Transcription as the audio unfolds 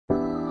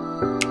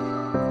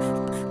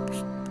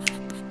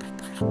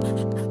Hey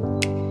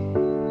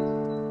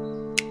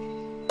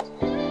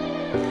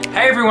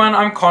everyone,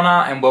 I'm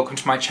Connor and welcome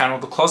to my channel,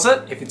 The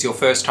Closet. If it's your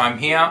first time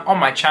here, on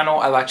my channel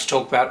I like to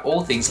talk about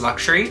all things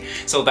luxury,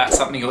 so if that's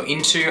something you're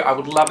into, I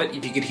would love it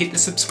if you could hit the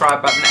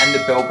subscribe button and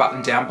the bell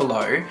button down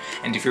below,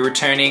 and if you're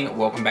returning,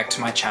 welcome back to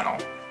my channel.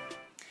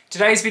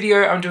 Today's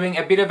video I'm doing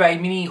a bit of a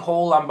mini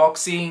haul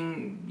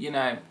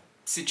unboxing,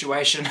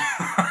 situation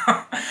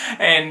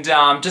and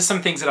just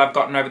some things that I've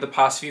gotten over the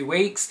past few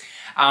weeks.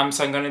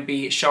 So I'm going to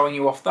be showing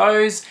you off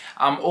those.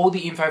 All the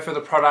info for the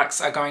products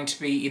are going to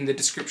be in the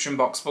description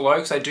box below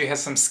because I do have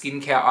some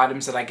skincare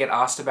items that I get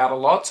asked about a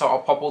lot, so I'll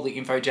pop all the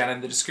info down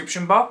in the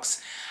description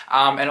box.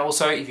 And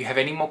also, if you have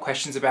any more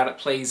questions about it,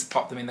 please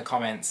pop them in the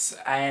comments.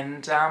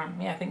 And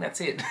yeah, I think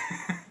that's it.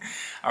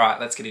 Alright,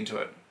 let's get into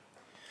it.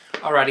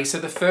 Alrighty, so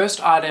the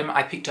first item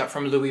I picked up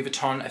from Louis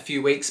Vuitton a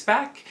few weeks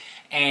back,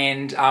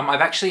 and I've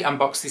actually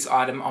unboxed this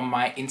item on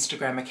my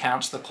Instagram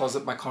account,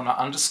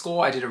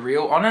 theclosetbyconnor_. I did a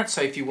reel on it,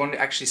 so if you want to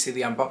actually see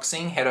the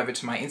unboxing, head over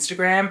to my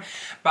Instagram.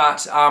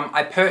 But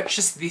I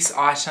purchased this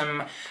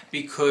item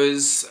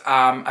because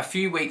a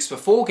few weeks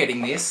before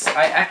getting this,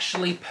 I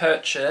actually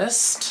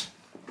purchased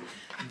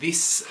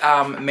this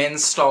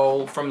men's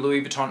stole from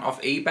Louis Vuitton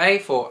off eBay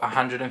for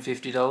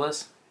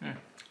 $150.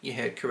 You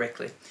heard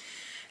correctly.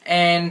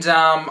 And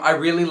I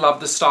really love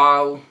the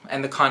style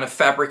and the kind of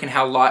fabric and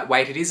how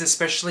lightweight it is,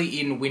 especially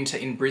in winter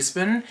in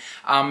Brisbane.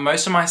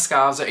 Most of my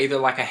scarves are either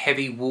like a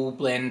heavy wool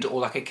blend or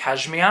like a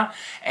cashmere,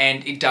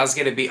 and it does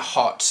get a bit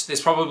hot.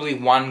 There's probably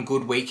one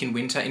good week in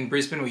winter in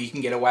Brisbane where you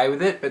can get away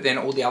with it, but then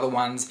all the other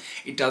ones,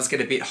 it does get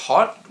a bit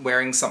hot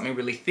wearing something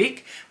really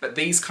thick. But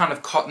these kind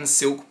of cotton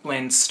silk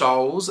blend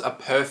stoles are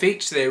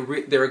perfect.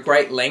 They're a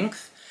great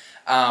length.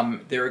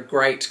 They're a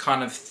great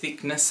kind of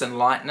thickness and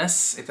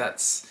lightness, if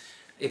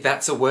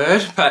that's a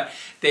word, but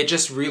they're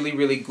just really,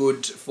 really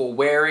good for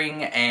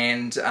wearing,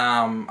 and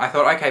I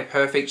thought, okay,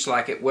 perfect,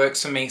 like it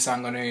works for me, so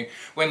I'm going to,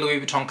 when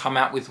Louis Vuitton come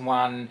out with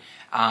one,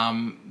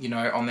 on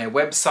their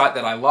website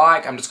that I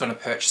like, I'm just going to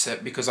purchase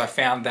it because I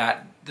found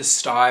that the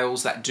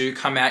styles that do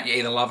come out, you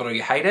either love it or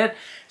you hate it.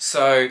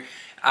 So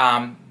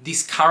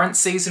this current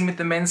season with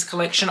the men's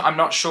collection, I'm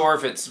not sure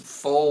if it's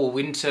fall,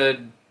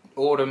 winter,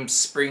 autumn,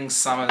 spring,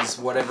 summers,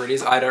 whatever it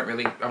is. I'm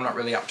not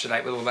really up to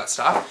date with all that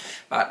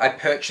stuff, but I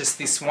purchased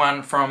this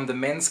one from the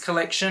men's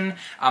collection.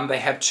 They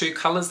have two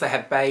colors. They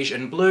have beige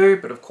and blue,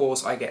 but of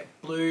course I get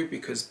blue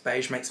because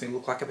beige makes me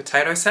look like a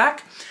potato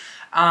sack.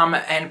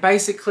 And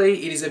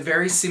basically it is a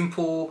very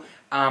simple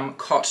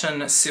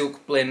cotton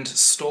silk blend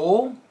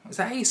stole. Is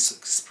that how you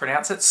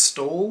pronounce it?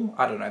 Stole?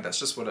 I don't know, that's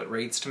just what it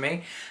reads to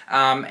me.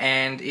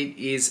 And it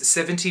is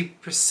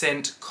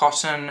 70%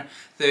 cotton,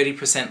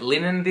 30%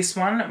 linen, this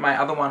one. My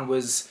other one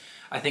was,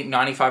 I think,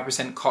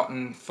 95%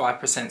 cotton,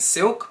 5%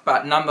 silk,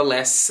 but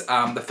nonetheless,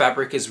 the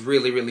fabric is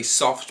really, really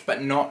soft,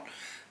 but not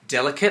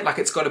delicate. Like,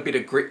 it's got a bit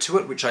of grit to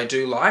it, which I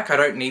do like. I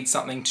don't need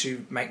something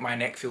to make my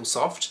neck feel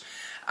soft.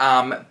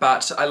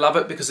 But I love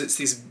it because it's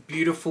this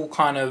beautiful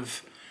kind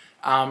of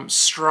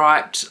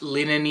striped,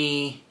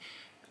 linen-y,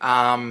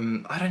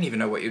 I don't even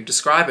know what you'd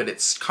describe it.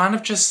 It's kind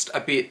of just a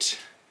bit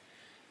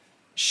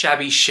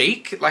shabby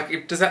chic.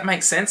 Like, does that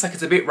make sense? Like,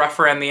 it's a bit rough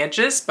around the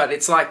edges, but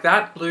it's like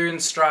that, blue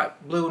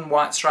and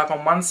white stripe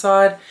on one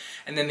side,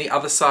 and then the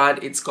other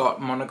side it's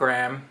got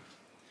monogram,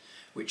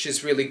 which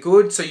is really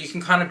good. So you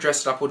can kind of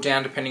dress it up or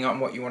down depending on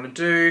what you want to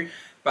do,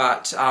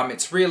 but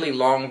it's really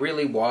long,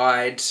 really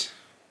wide.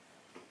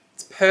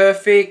 It's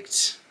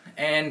perfect,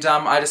 and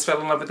I just fell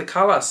in love with the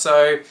color.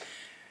 So,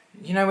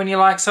 when you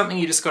like something,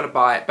 you just got to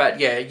buy it. But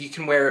yeah, you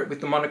can wear it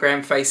with the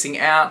monogram facing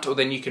out, or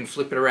then you can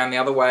flip it around the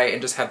other way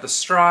and just have the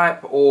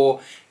stripe,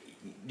 or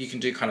you can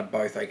do kind of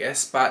both, I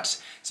guess.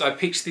 But so I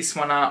picked this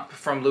one up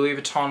from Louis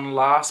Vuitton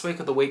last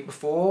week or the week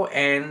before,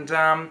 and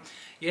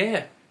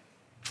yeah.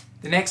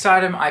 The next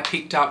item I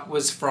picked up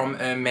was from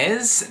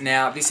Hermes.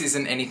 Now, this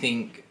isn't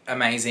anything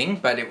amazing,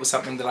 but it was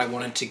something that I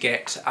wanted to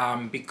get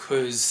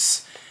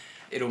because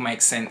it'll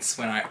make sense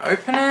when I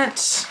open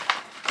it.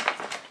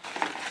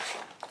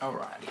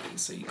 Alrighty,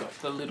 so you got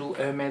the little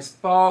Hermes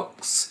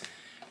box,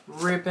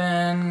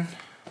 ribbon.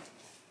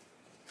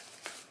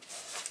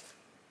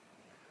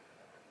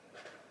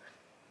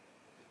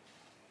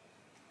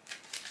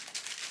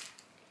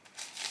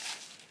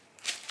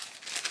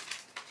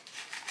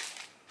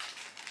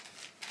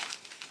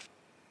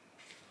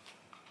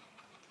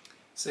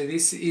 So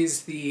this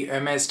is the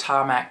Hermes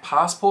Tarmac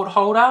passport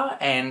holder,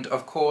 and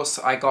of course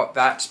I got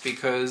that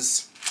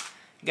because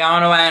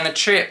going away on a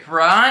trip,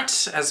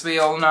 right? As we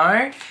all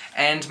know.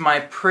 And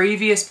my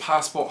previous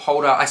passport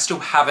holder, I still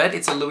have it.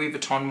 It's a Louis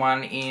Vuitton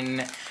one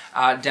in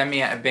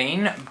Damier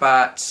Ebene,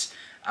 but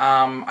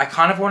I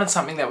kind of wanted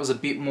something that was a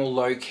bit more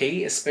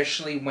low-key,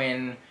 especially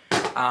when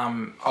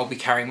I'll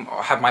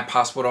have my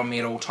passport on me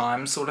at all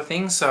times, sort of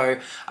thing. So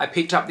I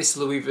picked up this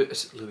Louis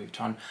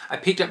Vuitton. I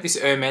picked up this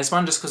Hermes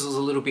one just because it was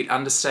a little bit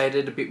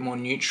understated, a bit more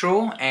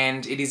neutral,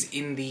 and it is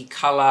in the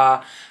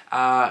color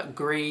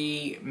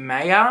Gris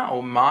Maya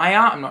or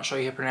Maya. I'm not sure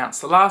how you pronounce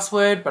the last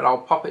word, but I'll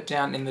pop it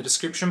down in the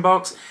description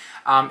box.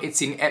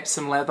 It's in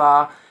Epsom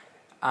leather,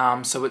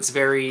 so it's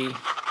very,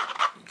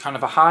 kind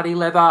of a hardy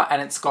leather,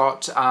 and it's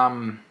got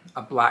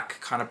a black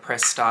kind of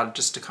press stud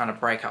just to kind of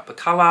break up the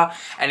color.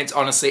 And it's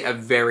honestly a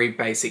very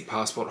basic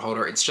passport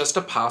holder. It's just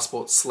a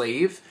passport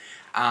sleeve,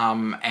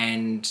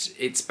 and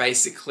it's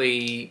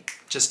basically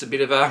just a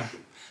bit of a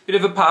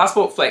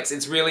passport flex.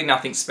 It's really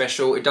nothing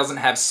special. It doesn't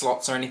have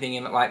slots or anything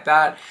in it like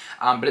that,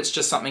 but it's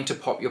just something to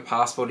pop your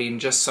passport in,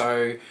 just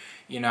so,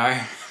 you know,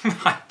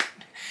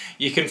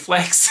 you can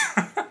flex.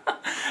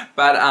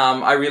 But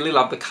I really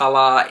love the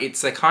color.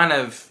 It's a kind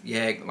of,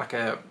 yeah, like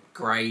a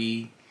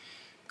grey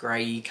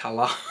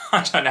color.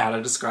 I don't know how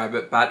to describe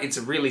it, but it's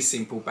a really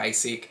simple,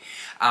 basic.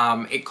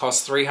 It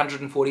costs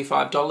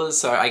 $345,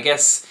 so I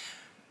guess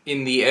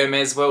in the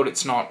Hermes world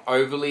it's not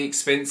overly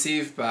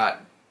expensive,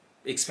 but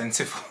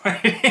expensive for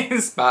what it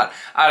is, but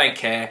I don't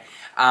care.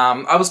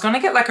 I was gonna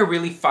get like a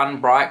really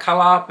fun bright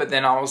color, but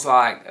then I was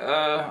like,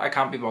 I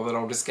can't be bothered,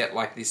 I'll just get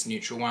like this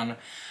neutral one.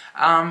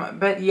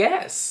 But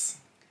yes.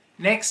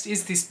 Next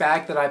is this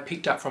bag that I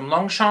picked up from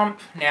Longchamp.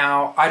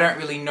 Now, I don't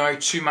really know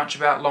too much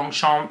about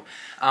Longchamp,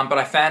 but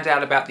I found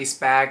out about this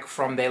bag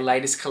from their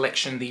latest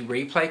collection, the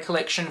Replay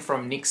collection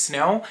from Nick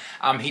Snell.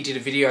 He did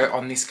a video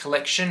on this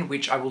collection,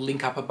 which I will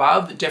link up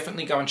above.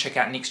 Definitely go and check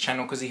out Nick's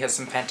channel because he has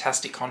some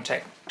fantastic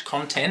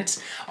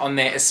content on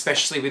there,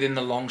 especially within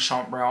the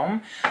Longchamp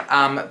realm.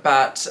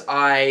 But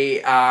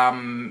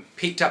I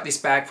picked up this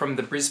bag from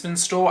the Brisbane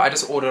store. I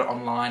just ordered it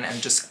online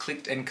and just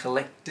clicked and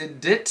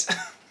collected it.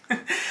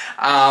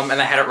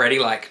 And I had it ready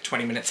like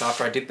 20 minutes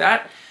after I did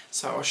that.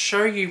 So I'll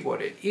show you what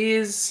it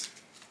is.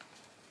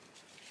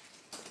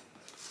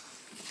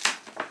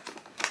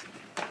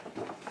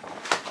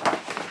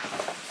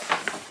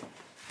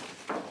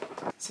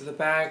 So the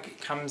bag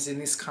comes in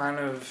this kind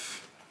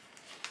of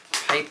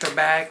paper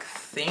bag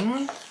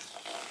thing.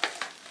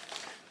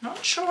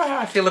 Not sure how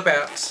I feel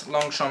about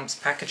Longchamp's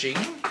packaging.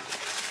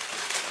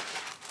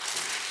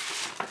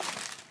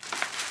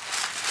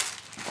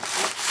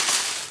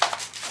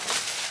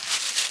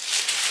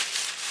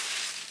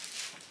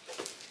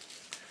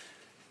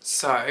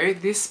 So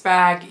this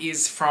bag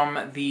is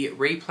from the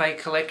Replay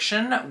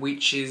collection,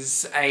 which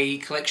is a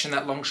collection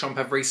that Longchamp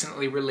have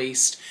recently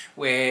released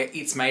where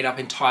it's made up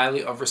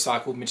entirely of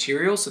recycled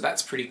material, so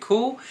that's pretty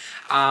cool.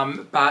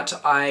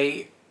 But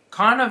I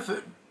kind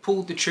of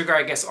pulled the trigger,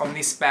 I guess, on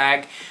this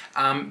bag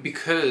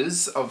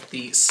because of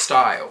the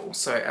style.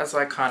 So as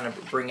I kind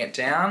of bring it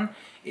down,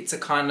 it's a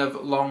kind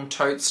of long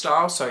tote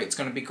style, so it's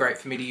going to be great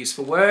for me to use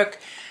for work.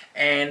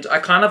 And I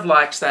kind of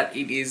liked that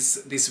it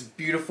is this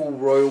beautiful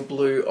royal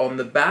blue on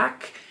the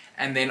back,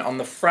 and then on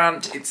the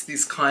front it's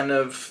this kind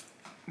of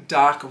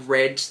dark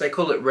red. They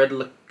call it red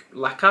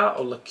lacquer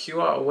or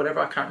liqueur or whatever,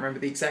 I can't remember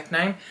the exact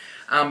name.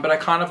 But I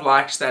kind of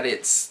liked that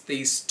it's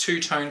these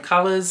two-tone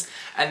colours,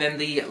 and then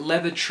the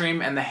leather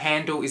trim and the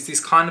handle is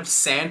this kind of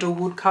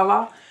sandalwood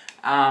colour.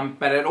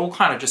 But it all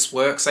kind of just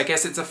works. I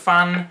guess it's a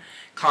fun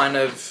kind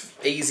of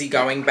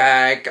easy-going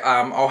bag.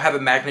 I'll have a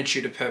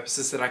magnitude of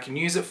purposes that I can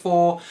use it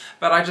for,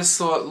 but I just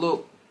thought,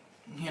 look,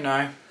 you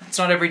know, it's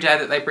not every day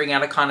that they bring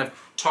out a kind of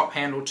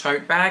top-handle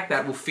tote bag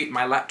that will fit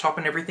my laptop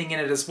and everything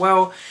in it as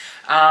well.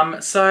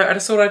 So I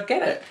just thought I'd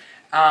get it.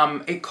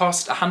 It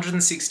cost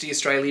 160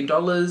 Australian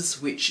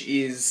dollars, which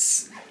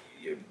is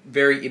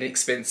very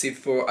inexpensive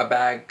for a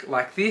bag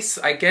like this,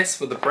 I guess,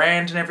 for the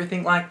brand and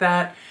everything like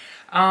that.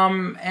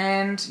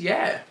 And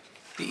yeah,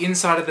 the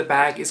inside of the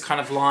bag is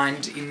kind of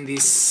lined in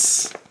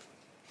this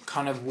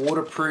kind of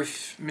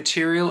waterproof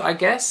material, I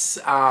guess.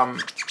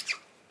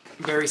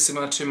 Very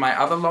similar to my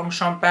other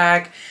Longchamp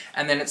bag.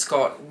 And then it's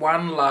got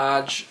one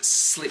large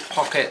slip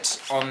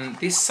pocket on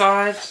this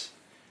side.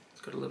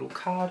 It's got a little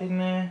card in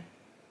there.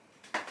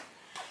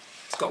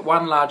 It's got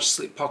one large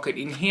slip pocket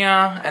in here,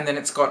 and then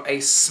it's got a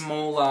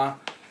smaller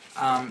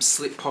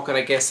slip pocket,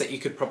 I guess, that you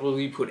could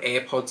probably put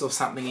AirPods or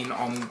something in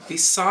on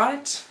this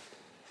side.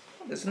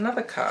 Oh, there's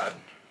another card.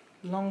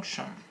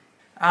 Longchamp.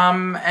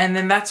 And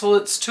then that's all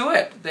it's to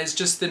it. There's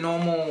just the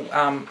normal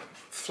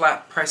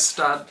flat press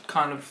stud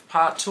kind of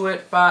part to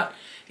it, but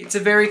it's a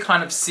very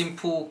kind of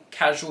simple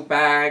casual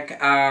bag,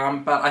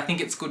 but I think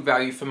it's good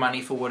value for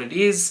money for what it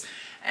is.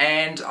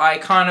 And I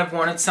kind of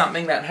wanted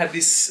something that had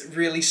this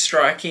really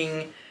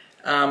striking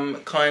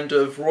kind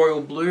of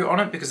royal blue on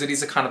it, because it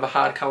is a kind of a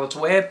hard colour to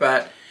wear,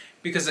 but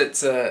because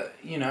it's a,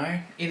 you know,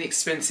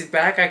 inexpensive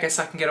bag, I guess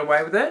I can get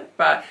away with it.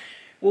 But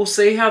we'll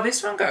see how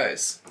this one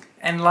goes.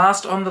 And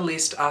last on the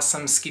list are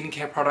some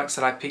skincare products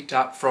that I picked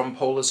up from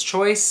Paula's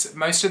Choice.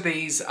 Most of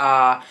these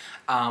are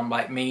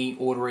like me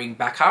ordering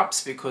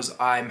backups because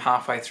I'm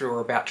halfway through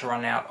or about to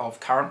run out of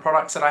current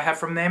products that I have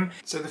from them.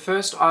 So the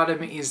first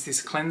item is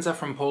this cleanser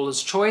from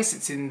Paula's Choice.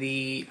 It's in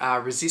the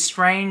Resist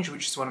range,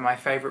 which is one of my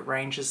favorite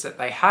ranges that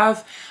they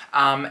have.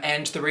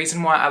 And the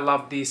reason why I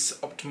love this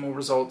Optimal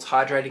Results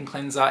Hydrating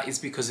Cleanser is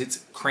because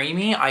it's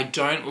creamy. I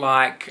don't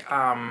like,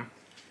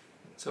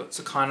 so it's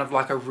a kind of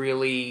like a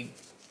really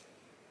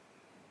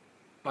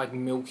like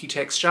milky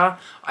texture.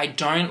 I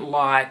don't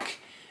like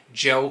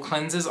gel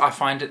cleansers. I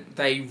find it,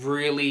 they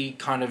really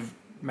kind of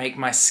make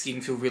my skin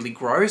feel really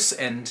gross,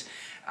 and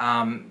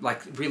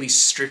like really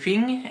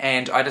stripping,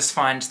 and I just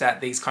find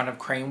that these kind of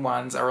cream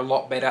ones are a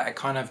lot better at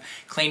kind of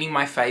cleaning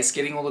my face,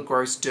 getting all the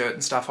gross dirt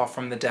and stuff off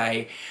from the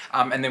day,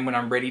 and then when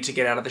I'm ready to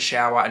get out of the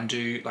shower and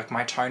do like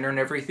my toner and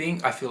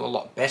everything, I feel a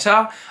lot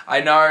better.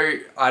 I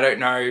don't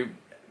know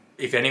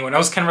if anyone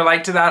else can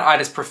relate to that. I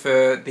just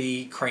prefer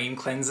the cream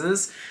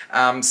cleansers.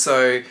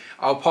 So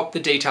I'll pop the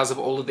details of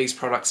all of these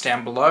products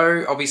down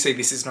below. Obviously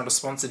this is not a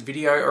sponsored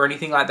video or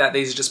anything like that.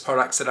 These are just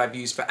products that I've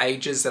used for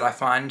ages that I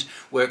find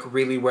work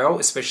really well,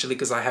 especially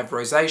because I have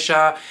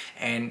rosacea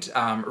and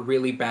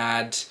really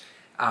bad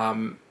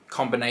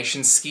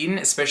combination skin,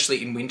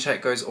 especially in winter.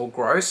 It goes all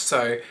gross.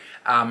 So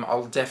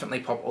I'll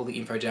definitely pop all the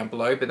info down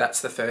below, but that's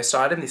the first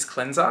item, this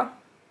cleanser.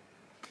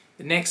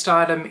 The next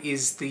item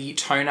is the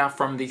toner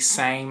from the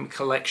same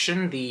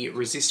collection, the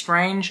Resist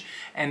range,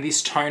 and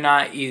this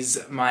toner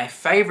is my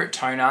favorite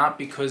toner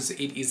because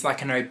it is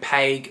like an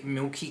opaque,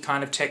 milky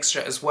kind of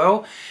texture as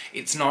well.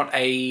 It's not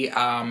a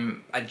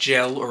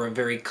gel or a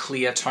very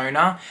clear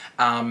toner,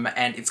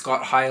 and it's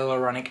got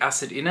hyaluronic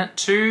acid in it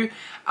too.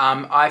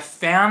 I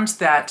found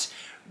that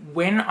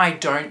when I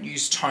don't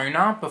use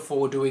toner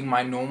before doing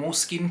my normal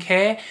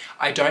skincare,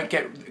 I don't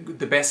get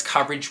the best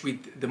coverage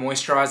with the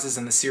moisturizers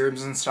and the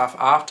serums and stuff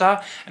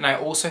after. And I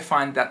also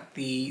find that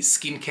the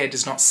skincare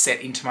does not set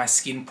into my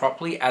skin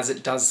properly as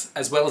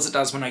well as it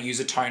does when I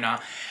use a toner.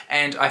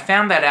 And I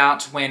found that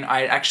out when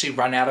I actually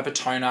run out of a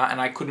toner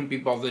and I couldn't be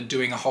bothered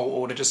doing a whole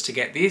order just to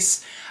get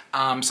this.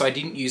 So I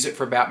didn't use it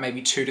for about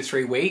maybe 2 to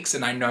 3 weeks,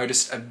 and I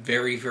noticed a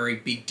very, very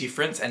big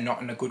difference, and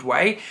not in a good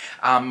way.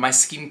 My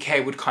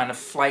skincare would kind of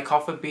flake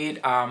off a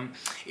bit.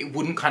 It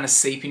wouldn't kind of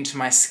seep into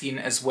my skin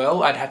as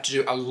well. I'd have to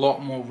do a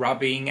lot more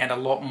rubbing and a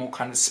lot more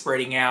kind of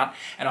spreading out,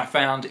 and I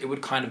found it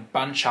would kind of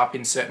bunch up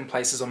in certain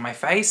places on my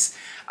face.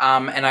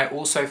 And I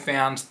also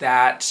found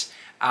that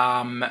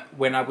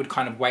when I would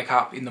kind of wake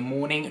up in the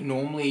morning,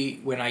 normally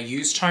when I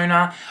use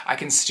toner, I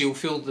can still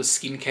feel the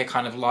skincare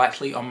kind of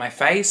lightly on my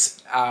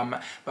face.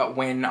 But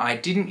when I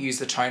didn't use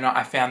the toner,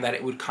 I found that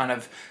it would kind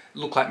of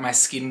look like my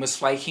skin was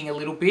flaking a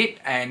little bit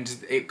and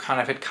it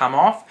kind of had come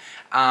off.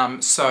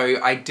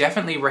 So I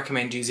definitely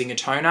recommend using a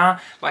toner.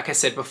 Like I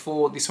said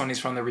before, this one is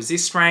from the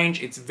Resist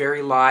range. It's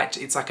very light.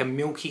 It's like a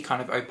milky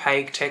kind of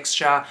opaque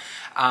texture,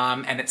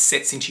 and it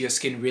sets into your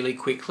skin really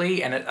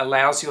quickly, and it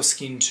allows your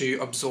skin to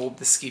absorb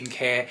the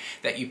skincare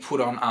that you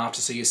put on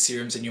after, so your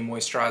serums and your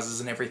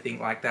moisturizers and everything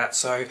like that.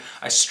 So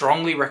I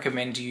strongly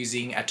recommend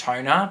using a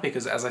toner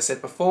because, as I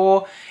said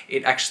before,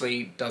 it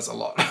actually does a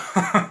lot.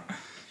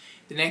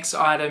 The next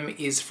item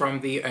is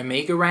from the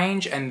Omega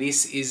range, and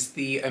this is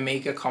the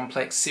Omega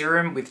Complex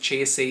Serum with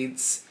chia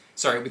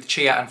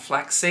and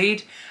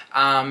flaxseed.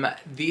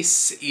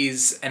 This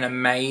is an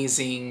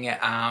amazing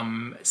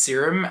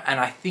serum, and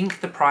I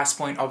think the price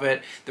point of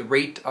it,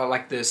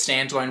 like the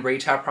standalone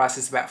retail price,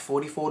 is about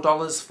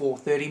 $44 for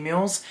 30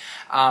 mils,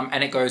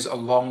 and it goes a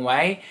long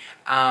way.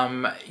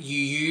 I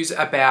use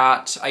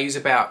about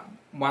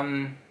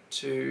 1,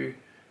 2,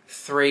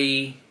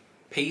 3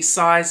 piece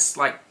size,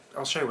 like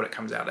I'll show you what it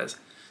comes out as.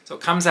 So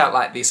it comes out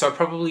like this. So I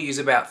probably use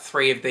about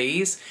 3 of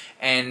these,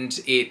 and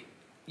it,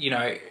 you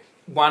know,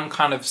 one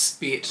kind of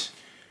spit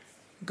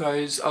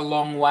goes a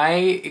long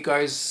way.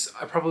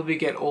 I probably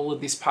get all of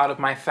this part of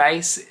my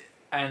face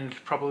and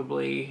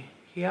probably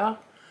here,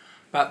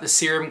 but the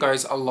serum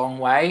goes a long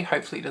way.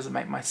 Hopefully it doesn't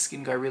make my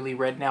skin go really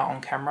red now on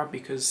camera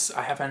because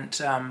I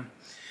haven't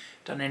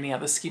done any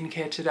other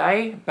skincare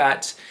today,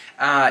 but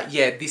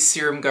yeah, this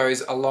serum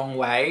goes a long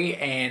way,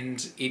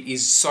 and it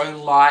is so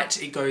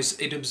light.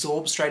 It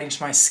absorbs straight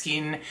into my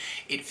skin.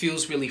 It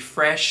feels really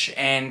fresh,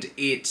 and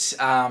it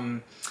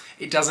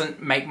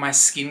doesn't make my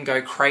skin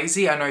go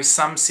crazy. I know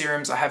some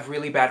serums I have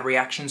really bad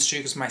reactions to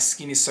because my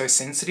skin is so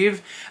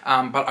sensitive,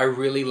 but I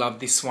really love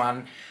this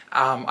one.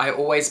 I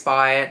always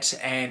buy it,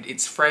 and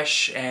it's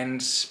fresh,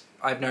 and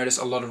I've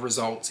noticed a lot of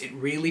results. It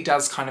really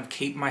does kind of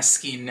keep my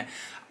skin.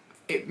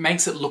 It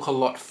makes it look a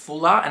lot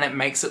fuller, and it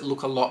makes it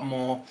look a lot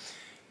more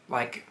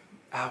like,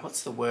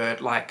 what's the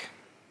word? Like,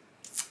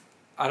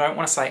 I don't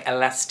want to say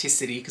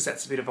elasticity because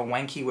that's a bit of a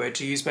wanky word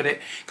to use, but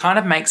it kind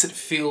of makes it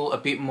feel a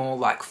bit more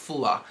like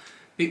fuller, a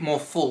bit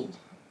more full.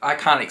 I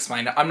can't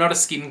explain it. I'm not a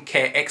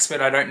skincare expert.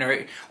 I don't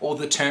know all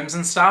the terms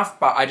and stuff,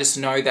 but I just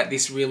know that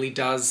this really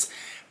does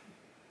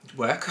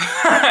work.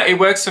 It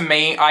works for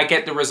me. I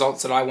get the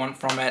results that I want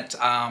from it,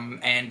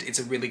 and it's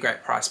a really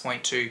great price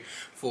point too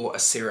for a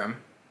serum.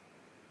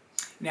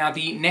 Now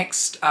the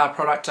next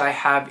product I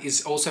have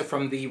is also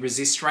from the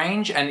Resist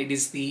range, and it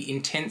is the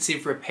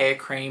Intensive Repair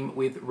Cream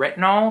with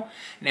Retinol.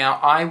 Now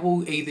I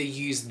will either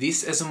use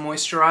this as a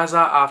moisturizer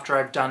after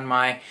I've done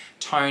my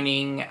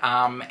toning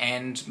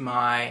and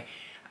my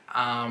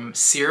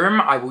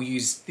serum. I will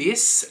use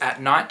this at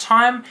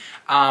nighttime,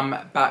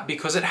 but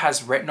because it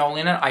has retinol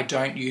in it, I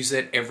don't use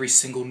it every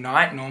single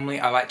night. Normally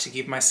I like to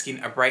give my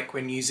skin a break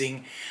when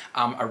using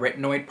a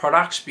retinoid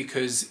product,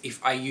 because if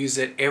I use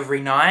it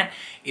every night,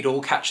 it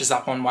all catches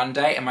up on one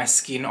day and my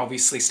skin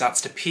obviously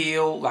starts to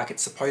peel like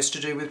it's supposed to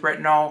do with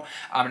retinol,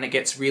 and it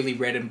gets really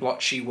red and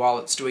blotchy while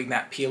it's doing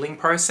that peeling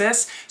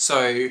process.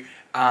 So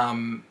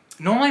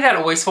Normally that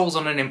always falls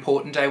on an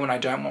important day when I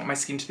don't want my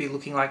skin to be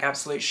looking like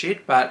absolute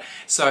shit, but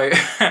so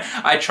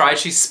I try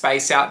to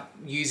space out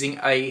using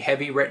a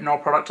heavy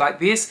retinol product like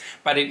this,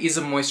 but it is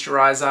a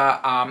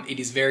moisturizer.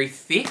 It is very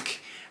thick.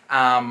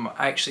 I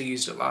actually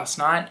used it last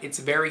night. It's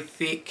very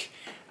thick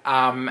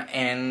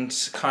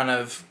and kind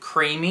of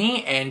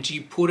creamy, and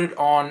you put it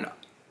on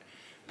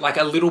like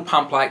a little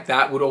pump like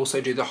that would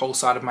also do the whole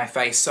side of my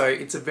face. So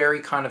it's a very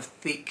kind of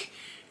thick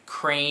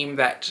cream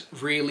that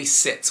really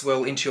sets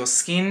well into your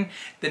skin.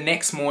 The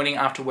next morning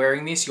after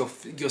wearing this, your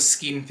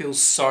skin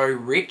feels so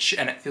rich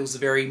and it feels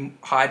very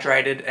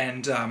hydrated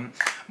and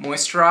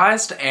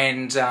moisturized,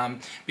 and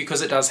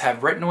because it does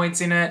have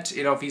retinoids in it,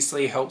 it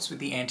obviously helps with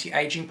the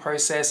anti-aging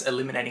process,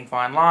 eliminating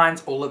fine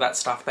lines, all of that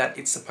stuff that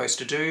it's supposed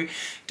to do.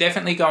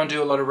 Definitely go and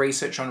do a lot of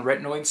research on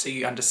retinoids so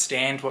you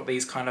understand what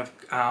these kind of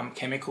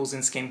chemicals in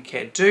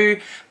skincare do,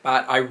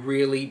 but I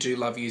really do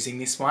love using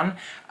this one.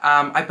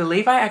 I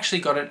believe I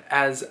actually got it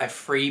as a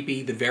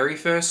freebie the very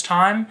first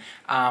time.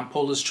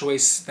 Paula's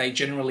Choice, they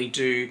generally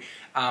do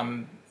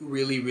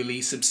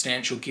really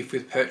substantial gift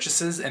with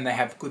purchases, and they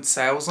have good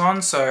sales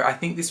on, so I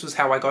think this was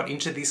how I got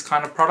into this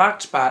kind of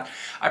product, but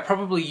I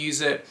probably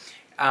use it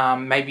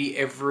maybe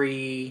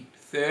every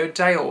third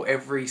day or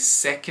every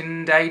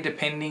second day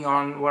depending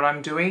on what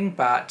I'm doing,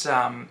 but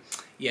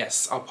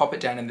yes, I'll pop it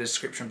down in the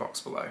description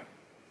box below.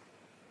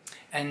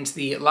 And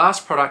the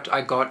last product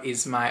I got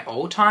is my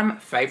all-time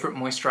favorite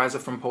moisturizer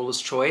from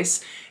Paula's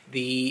Choice.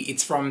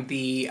 It's from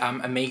the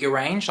Omega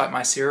range, like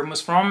my serum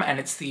was from, and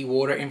it's the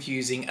water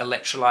infusing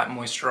electrolyte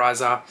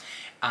moisturizer.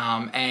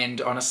 And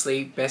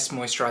honestly, best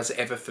moisturizer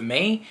ever for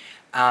me.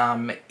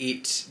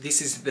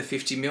 This is the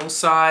 50ml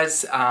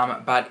size,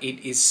 but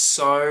it is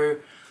so...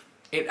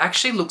 It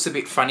actually looks a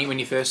bit funny when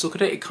you first look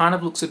at it. It kind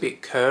of looks a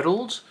bit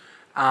curdled,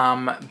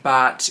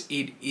 but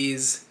it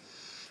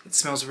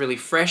smells really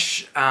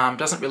fresh,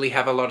 doesn't really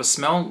have a lot of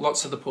smell.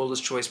 Lots of the Paula's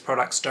Choice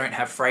products don't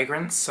have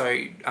fragrance, so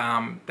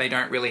they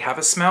don't really have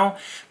a smell.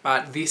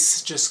 But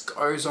this just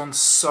goes on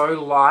so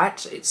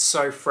light, it's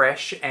so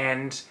fresh,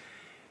 and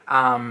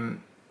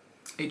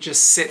it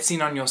just sets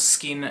in on your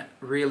skin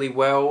really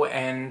well,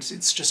 and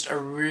it's just a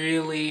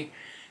really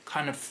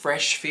kind of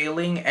fresh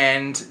feeling.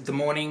 And the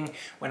morning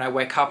when I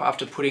wake up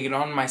after putting it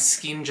on, my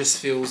skin just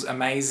feels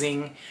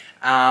amazing.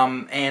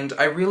 And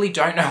I really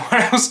don't know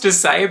what else to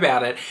say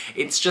about it.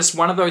 It's just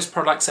one of those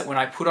products that when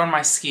I put on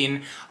my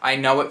skin, I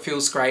know it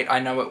feels great, I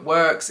know it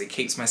works, it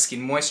keeps my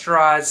skin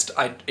moisturized.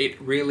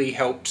 It really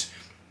helped,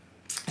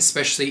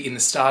 especially in the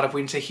start of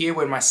winter here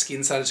when my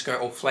skin started to go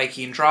all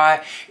flaky and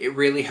dry. It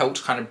really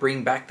helped kind of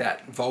bring back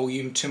that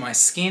volume to my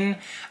skin,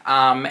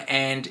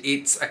 and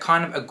it's a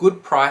kind of a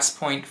good price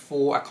point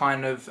for a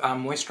kind of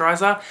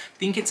moisturizer. I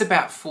think it's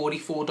about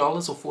 $44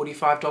 or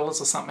 $45 or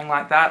something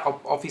like that.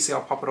 Obviously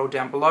I'll pop it all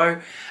down below,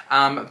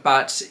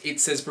 but it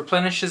says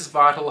replenishes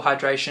vital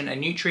hydration and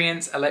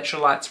nutrients,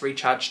 electrolytes,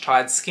 recharge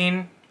tired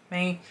skin,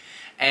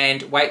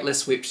 and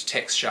weightless whipped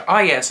texture. Oh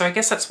yeah, so I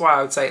guess that's why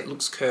I would say it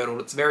looks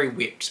curdled. It's very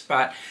whipped,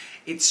 but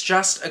it's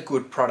just a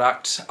good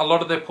product. A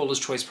lot of the Paula's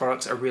Choice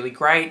products are really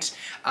great,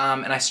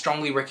 and I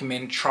strongly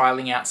recommend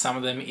trialing out some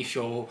of them if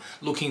you're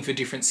looking for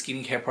different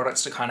skincare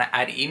products to kind of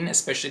add in,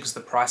 especially because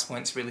the price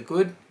point's really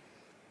good.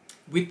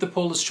 With the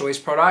Paula's Choice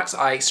products,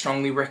 I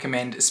strongly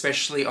recommend,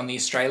 especially on the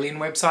Australian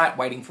website,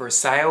 waiting for a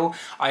sale.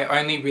 I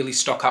only really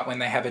stock up when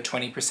they have a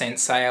 20%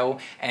 sale,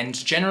 and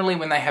generally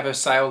when they have a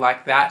sale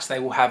like that, they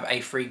will have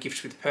a free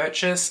gift with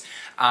purchase.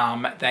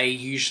 They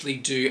usually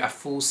do a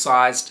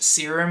full-sized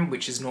serum,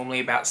 which is normally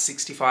about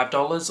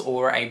 $65,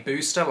 or a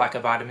booster like a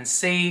vitamin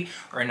C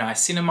or a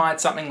niacinamide,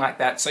 something like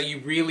that. So you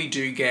really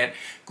do get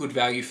good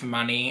value for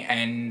money,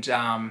 and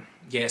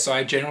yeah, so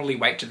I generally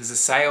wait till there's a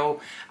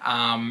sale,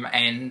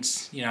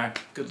 and you know,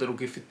 good little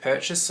gift with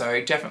purchase.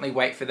 So definitely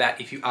wait for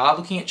that if you are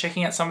looking at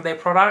checking out some of their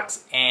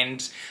products,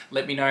 and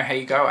let me know how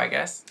you go, I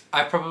guess.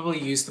 I've probably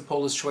used the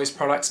Paula's Choice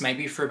products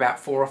maybe for about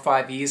 4 or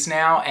 5 years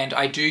now, and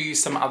I do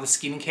use some other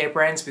skincare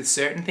brands with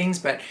certain things,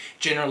 but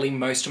generally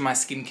most of my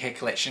skincare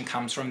collection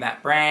comes from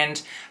that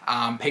brand.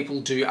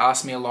 People do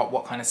ask me a lot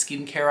what kind of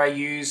skincare I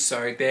use,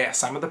 so there are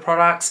some of the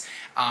products.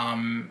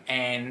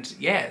 And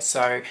yeah,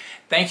 so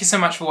thank you so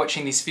much for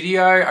watching this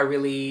video. I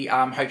really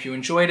hope you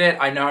enjoyed it.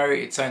 I know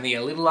it's only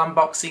a little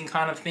unboxing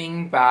kind of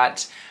thing,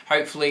 but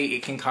hopefully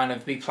it can kind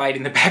of be played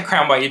in the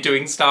background while you're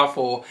doing stuff,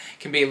 or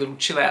can be a little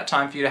chill out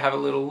time for you to have a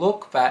little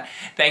look. But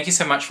thank you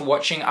so much for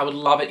watching. I would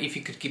love it if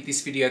you could give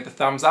this video the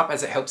thumbs up,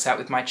 as it helps out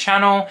with my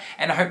channel,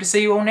 and I hope to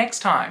see you all next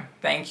time.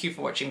 Thank you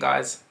for watching,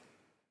 guys.